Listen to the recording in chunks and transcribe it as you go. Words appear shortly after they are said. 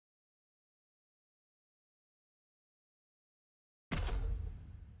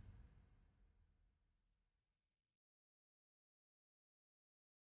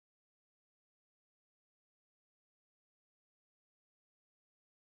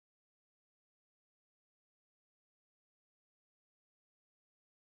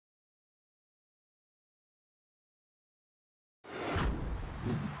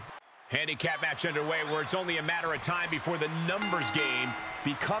Handicap match underway where it's only a matter of time before the numbers game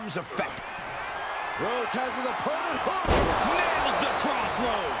becomes a fact. Rhodes has his opponent hooked. Nails the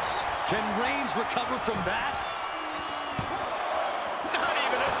crossroads. Can Reigns recover from that? Not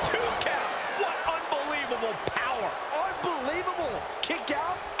even a 2 count. What unbelievable power. Unbelievable. Kick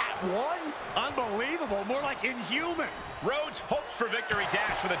out at 1. Unbelievable. More like inhuman. Rhodes hopes for victory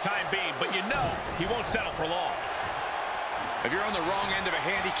dash for the time being, but you know he won't settle for long. If you're on the wrong end of a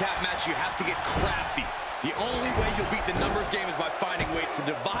handicap match, you have to get crafty. The only way you'll beat the numbers game is by finding ways to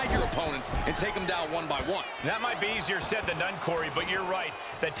divide your opponents and take them down one by one. That might be easier said than done, Corey, but you're right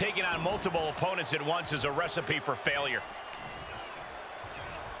that taking on multiple opponents at once is a recipe for failure.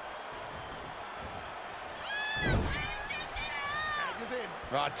 Tag is in.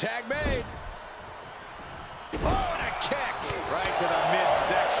 Tag made. Oh, and a kick. Right to the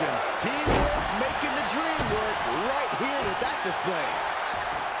midsection. Teamwork making the dream work right here with that display.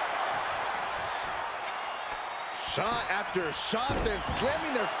 Shot after shot, then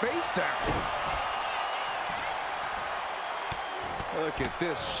slamming their face down. Look at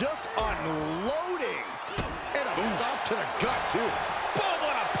this, just unloading. And a stop to the gut, too. Boom,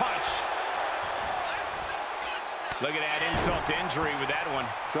 what a punch. Look at that insult to injury with that one.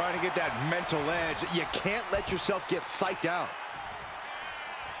 Trying to get that mental edge. You can't let yourself get psyched out.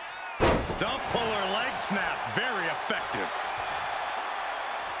 Stump puller leg snap. Very effective.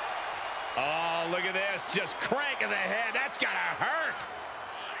 Oh, look at this. Just cranking the head. That's got to hurt.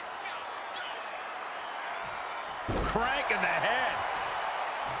 Cranking the head.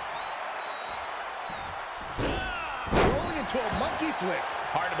 Rolling into a monkey flip.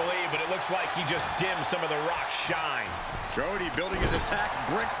 Hard to believe, but it looks like he just dimmed some of the Rock's shine. Cody building his attack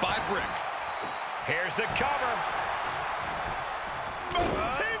brick by brick. Here's the cover.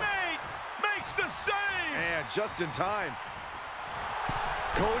 Teammate makes the save. And just in time.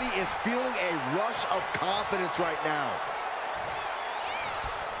 Cody is feeling a rush of confidence right now.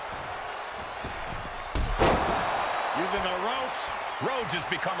 Using the ropes. Rhodes has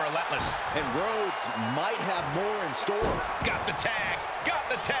become relentless. And Rhodes might have more in store. Got the tag. Got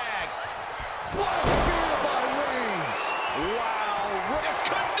the tag. What a spear by Reigns. Wow. Rhodes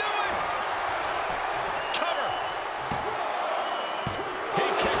couldn't do it. Cover. He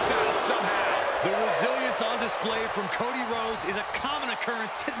kicks out somehow. The resilience on display from Cody Rhodes is a common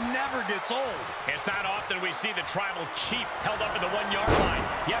occurrence that never gets old. It's not often we see the tribal chief held up at the 1-yard line.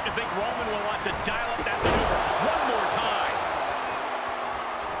 You have to think Roman will want to dial up that maneuver one more time.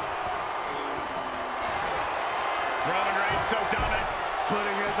 Roman Reigns so dominant.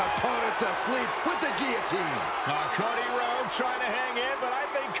 Putting his opponent to sleep with the guillotine. Cody Rhodes trying to hang in, but I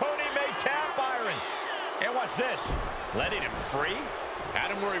think Cody may tap Byron. And watch this. Letting him free. Had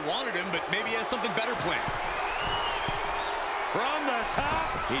him where he wanted him, but maybe he has something better planned. From the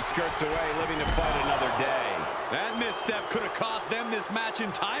top. He skirts away, living to fight another day. That misstep could have cost them this match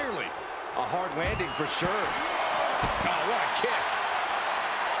entirely. A hard landing for sure. Oh, what a kick.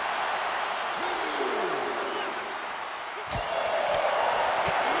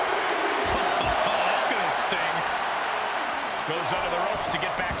 Oh, that's going to sting. Goes under the ropes to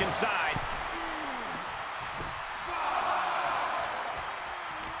get back inside.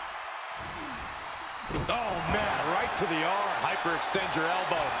 Oh, man, right to the arm. Hyperextend your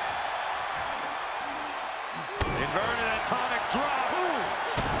elbow. Inverted atomic drop. Ooh.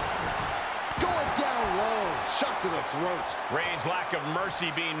 Going down low. Shot to the throat. Reigns' lack of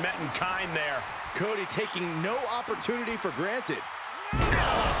mercy being met in kind there. Cody taking no opportunity for granted.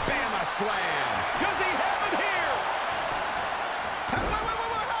 Alabama slam. Does he have him here?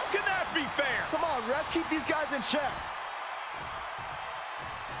 Wait, how can that be fair? Come on, ref, keep these guys in check.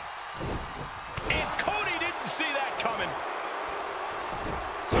 And Cody didn't see that coming.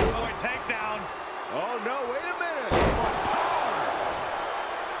 Boy, takedown. Oh, no, wait a minute. Power.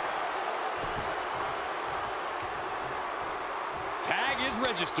 Tag is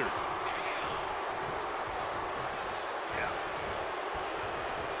registered.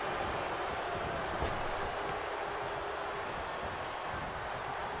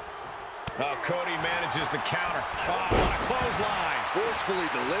 Oh, Cody manages to counter. Oh, what a clothesline. Forcefully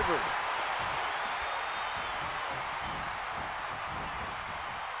delivered.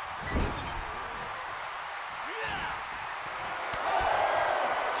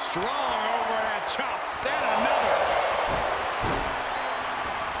 Strong overhead chops. Then another.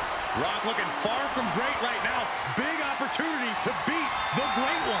 Rock looking far from great right now. Big opportunity to beat the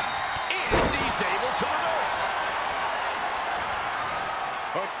Great One. And he's able to reverse.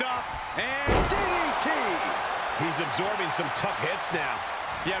 Hooked up. And DDT. He's absorbing some tough hits now.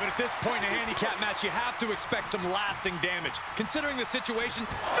 Yeah, but at this point in a handicap match, you have to expect some lasting damage. Considering the situation,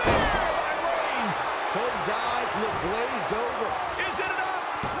 Cody's eyes look glazed over. Is it enough?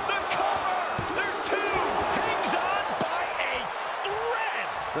 The cover! There's two! Hangs on by a thread!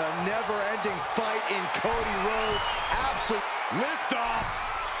 The never-ending fight in Cody Rhodes. Absolute Lift off!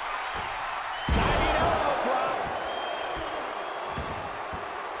 Diving elbow drop!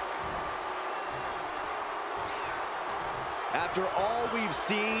 After all we've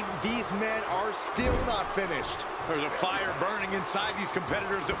seen, these men are still not finished. there's a fire burning inside these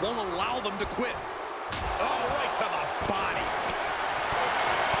competitors that won't allow them to quit. Oh, right to the body.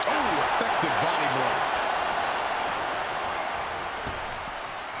 Oh, effective body blow.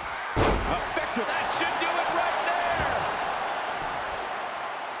 Effective. That should do it right there.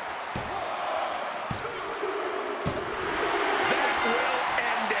 That will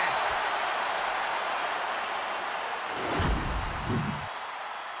end it.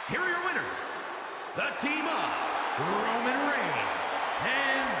 Here are your winners. The team of Roman Reigns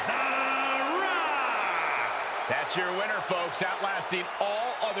and The Rock. That's your winner, folks, outlasting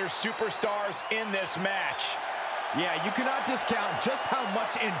all other superstars in this match. Yeah, you cannot discount just how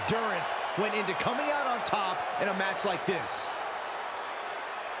much endurance went into coming out on top in a match like this.